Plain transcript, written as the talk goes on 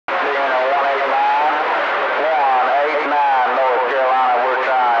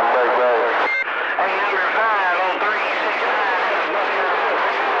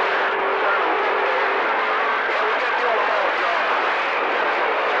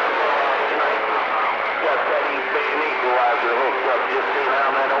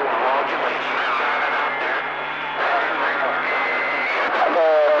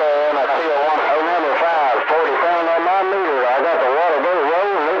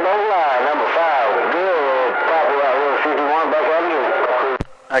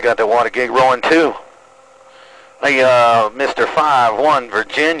I got the water gate rolling too. Hey, Mr. 51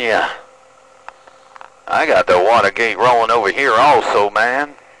 Virginia. I got the water gate rolling over here also,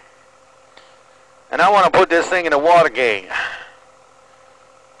 man. And I want to put this thing in the water gate.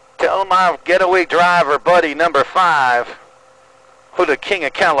 Tell my getaway driver buddy number 5 who the king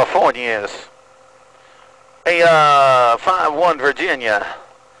of California is. Hey, 51 Virginia.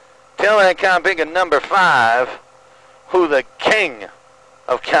 Tell that kind of big a number 5 who the king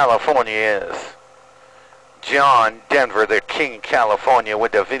of California is. John Denver, the king of California,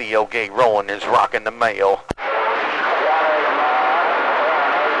 with the video gate rolling, is rocking the mail.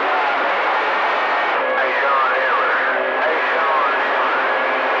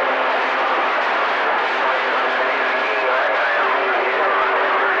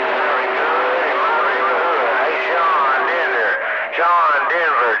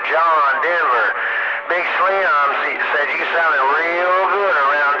 John Denver, Big Slim said you sounded real good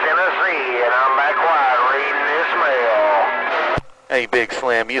around Tennessee, and I'm back quiet reading this mail. Hey, Big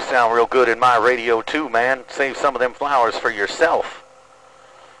Slim, you sound real good in my radio too, man. Save some of them flowers for yourself.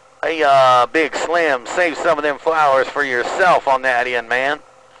 Hey, Big Slim, save some of them flowers for yourself on that end, man.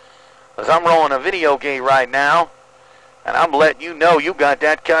 Because I'm rolling a video gate right now, and I'm letting you know you got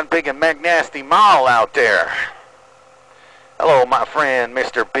that kind of big and McNasty mall out there. Hello, my friend,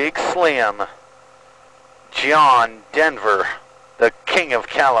 Mr. Big Slim. John Denver, the king of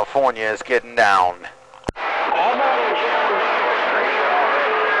California, is getting down.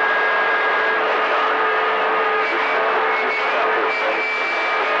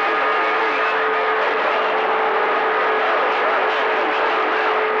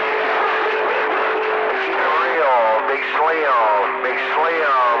 Big Slim,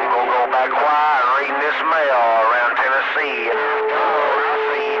 gonna go back quiet reading this mail around Tennessee.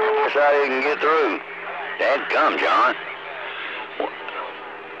 That's how you can get through. Dad, come, John.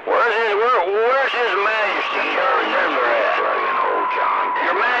 Where's His Majesty? Remember that.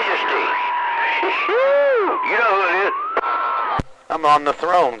 Your Majesty. You know who it is. I'm on the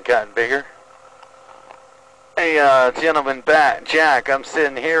throne, Cotton Bigger. Hey, gentleman Jack, I'm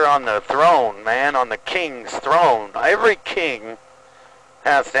sitting here on the throne, man, on the king's throne. Every king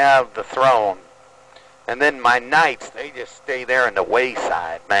has to have the throne. And then my knights, they just stay there in the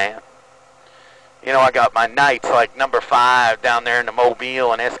wayside, man. You know, I got my knights like number 5 down there in the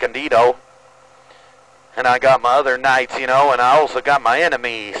Mobile and Escondido. And I got my other knights, you know, and I also got my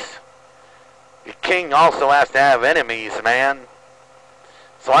enemies. The king also has to have enemies, man.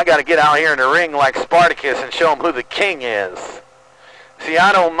 So I got to get out here in the ring like Spartacus and show him who the king is. See,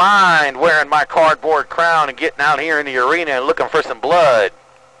 I don't mind wearing my cardboard crown and getting out here in the arena and looking for some blood.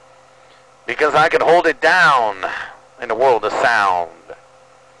 Because I can hold it down in the world of sound.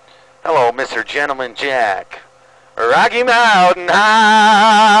 Hello, Mr. Gentleman Jack. Rocky Mountain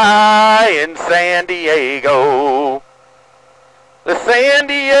High in San Diego. The San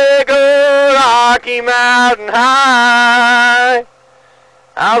Diego Rocky Mountain High.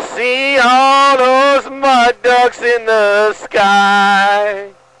 I'll see all those mud ducks in the sky.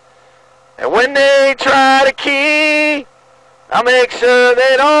 And when they try to key, I'll make sure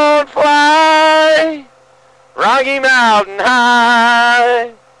they don't fly. Rocky Mountain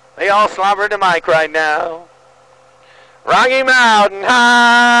High. They all slobber the mic right now. Rocky Mountain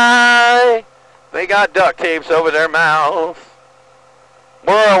High. They got duct tapes over their mouths.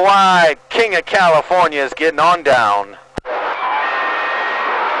 Worldwide, King of California is getting on down.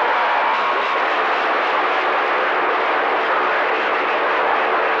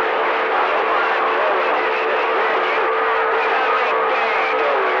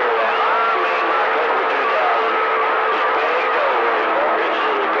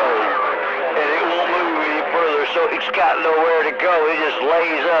 It's got nowhere to go. It just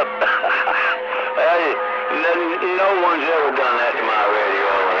lays up. No one's ever done that to my radio.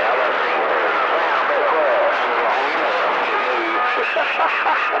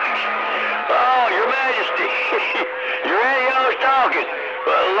 Oh, Your Majesty. Your radio's talking.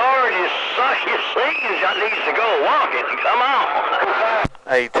 But Lord, you suck your singing. Needs to go walking. Come on.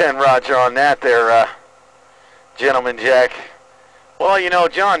 Hey, 10 Roger on that there, Gentleman Jack. Well, you know,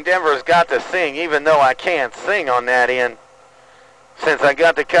 John Denver's got to sing, even though I can't sing on that end. Since I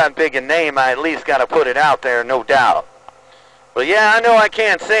got the Cotton Biggin name, I at least got to put it out there, no doubt. But yeah, I know I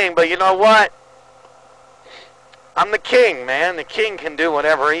can't sing, but you know what? I'm the king, man. The king can do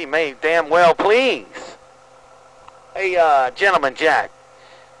whatever he may damn well please. Hey, Gentleman Jack,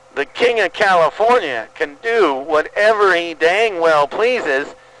 the king of California can do whatever he dang well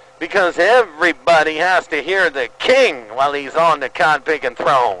pleases, because everybody has to hear the king while he's on the Cotton Biggin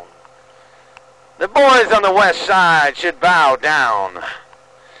throne. The boys on the west side should bow down.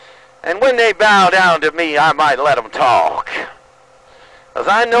 And when they bow down to me, I might let them talk. Because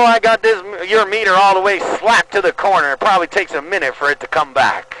I know I got your meter all the way slapped to the corner. It probably takes a minute for it to come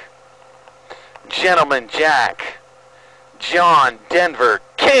back. Gentleman Jack, John Denver,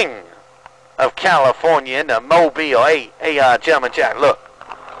 King of California in the Mobile. Hey, Gentleman Jack, look.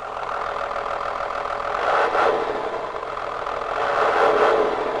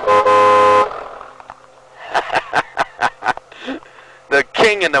 The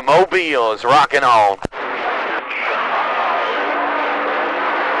King in the Mobile is rocking on.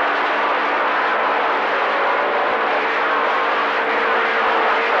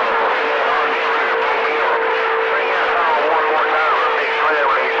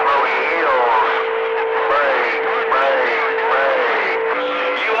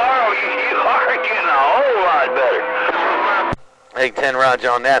 Hey, 10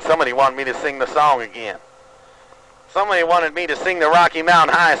 Roger on that. Somebody wanted me to sing the song again. Somebody wanted me to sing the Rocky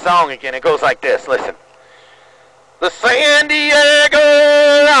Mountain High song again. It goes like this. Listen. The San Diego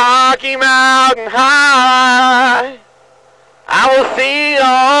Rocky Mountain High. I will see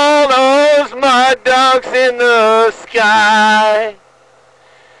all those mud ducks in the sky.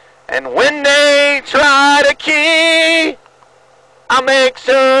 And when they try to key, I'll make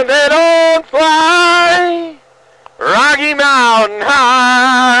sure they don't fly. Rocky Mountain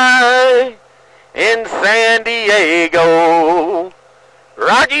High in San Diego.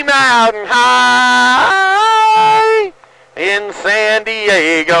 Rocky Mountain High in San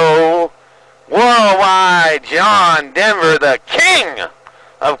Diego. Worldwide, John Denver, the King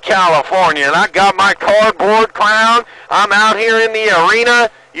of California. And I got my cardboard clown. I'm out here in the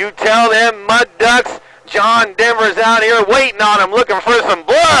arena. You tell them mud ducks, John Denver's out here waiting on them, looking for some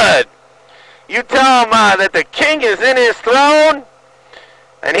blood. You tell him that the king is in his throne,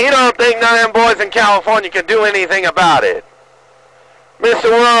 and he don't think none of them boys in California can do anything about it.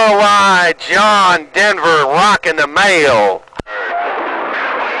 Mr. Worldwide, John Denver, rocking the mail.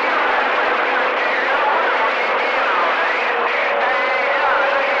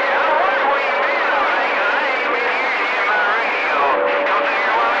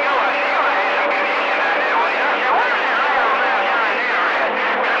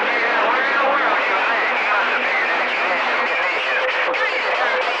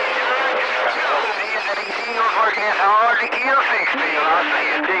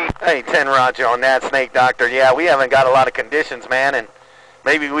 Hey, 10 Roger on that, Snake Doctor. Yeah, we haven't got a lot of conditions, man, and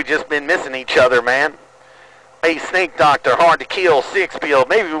maybe we just been missing each other, man. Hey, Snake Doctor, hard to kill, 6-peel.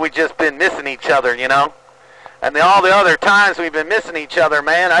 Maybe we just been missing each other, you know? And all the other times we've been missing each other,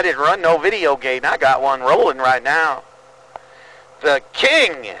 man, I didn't run no video gate, and I got one rolling right now. The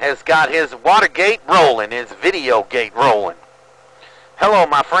king has got his water gate rolling, his video gate rolling. Hello,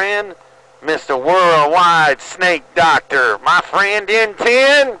 my friend, Mr. Worldwide Snake Doctor. My friend in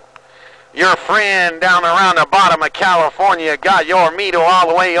 10, your friend down around the bottom of California got your meter all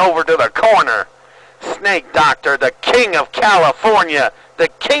the way over to the corner. Snake Doctor, the King of California, the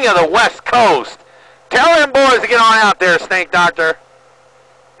King of the West Coast. Tell them boys to get on out there, Snake Doctor.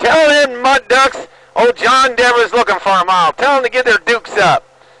 Tell them mud ducks, old John Denver's looking for them all. Tell them to get their dukes up.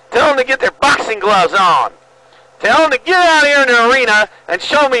 Tell them to get their boxing gloves on. Tell them to get out here in the arena and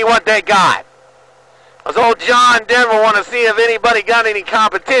show me what they got. Because old John Denver want to see if anybody got any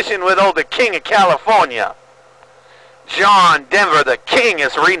competition with old the King of California. John Denver, the King,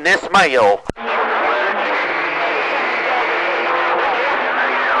 is reading this mail.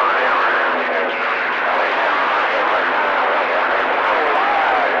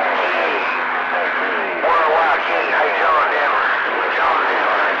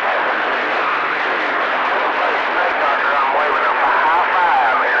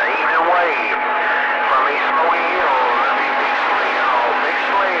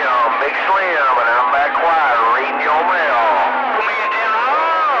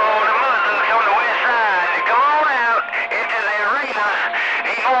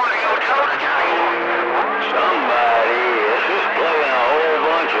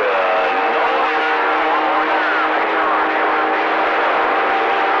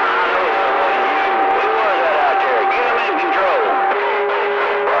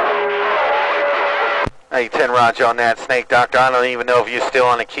 Hey, 10 Roger on that, Snake Doctor. I don't even know if you're still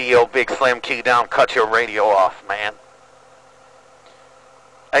on the key. Old Big Slim, key down, cut your radio off, man.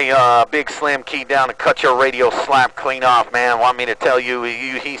 Hey, Big Slim, key down and cut your radio slap clean off, man. Want me to tell you,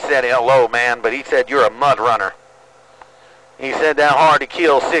 he said hello, man, but he said you're a mud runner. He said that hard to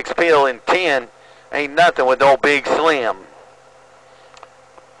kill 6-peel in 10 ain't nothing with old Big Slim.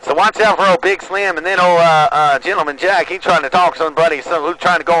 So watch out for old Big Slim, and then old Gentleman Jack, he trying to talk to somebody who's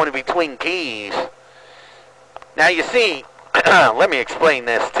trying to go in between keys. Now you see, let me explain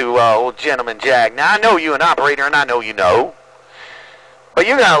this to old Gentleman Jack. Now, I know you an operator, and I know you know. But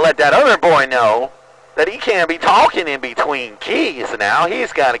you got to let that other boy know that he can't be talking in between keys now.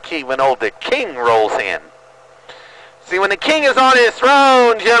 He's got a key when old the king rolls in. See, when the king is on his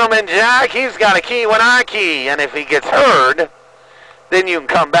throne, Gentleman Jack, he's got a key when I key. And if he gets heard, then you can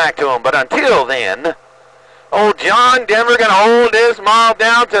come back to him. But until then, old John Denver going to hold this mob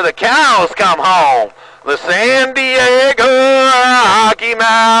down till the cows come home. The San Diego Rocky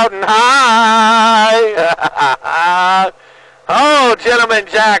Mountain High. Oh, Gentleman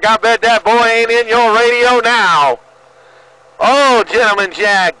Jack, I bet that boy ain't in your radio now. Oh, Gentleman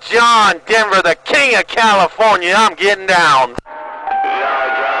Jack, John Denver, the king of California, I'm getting down.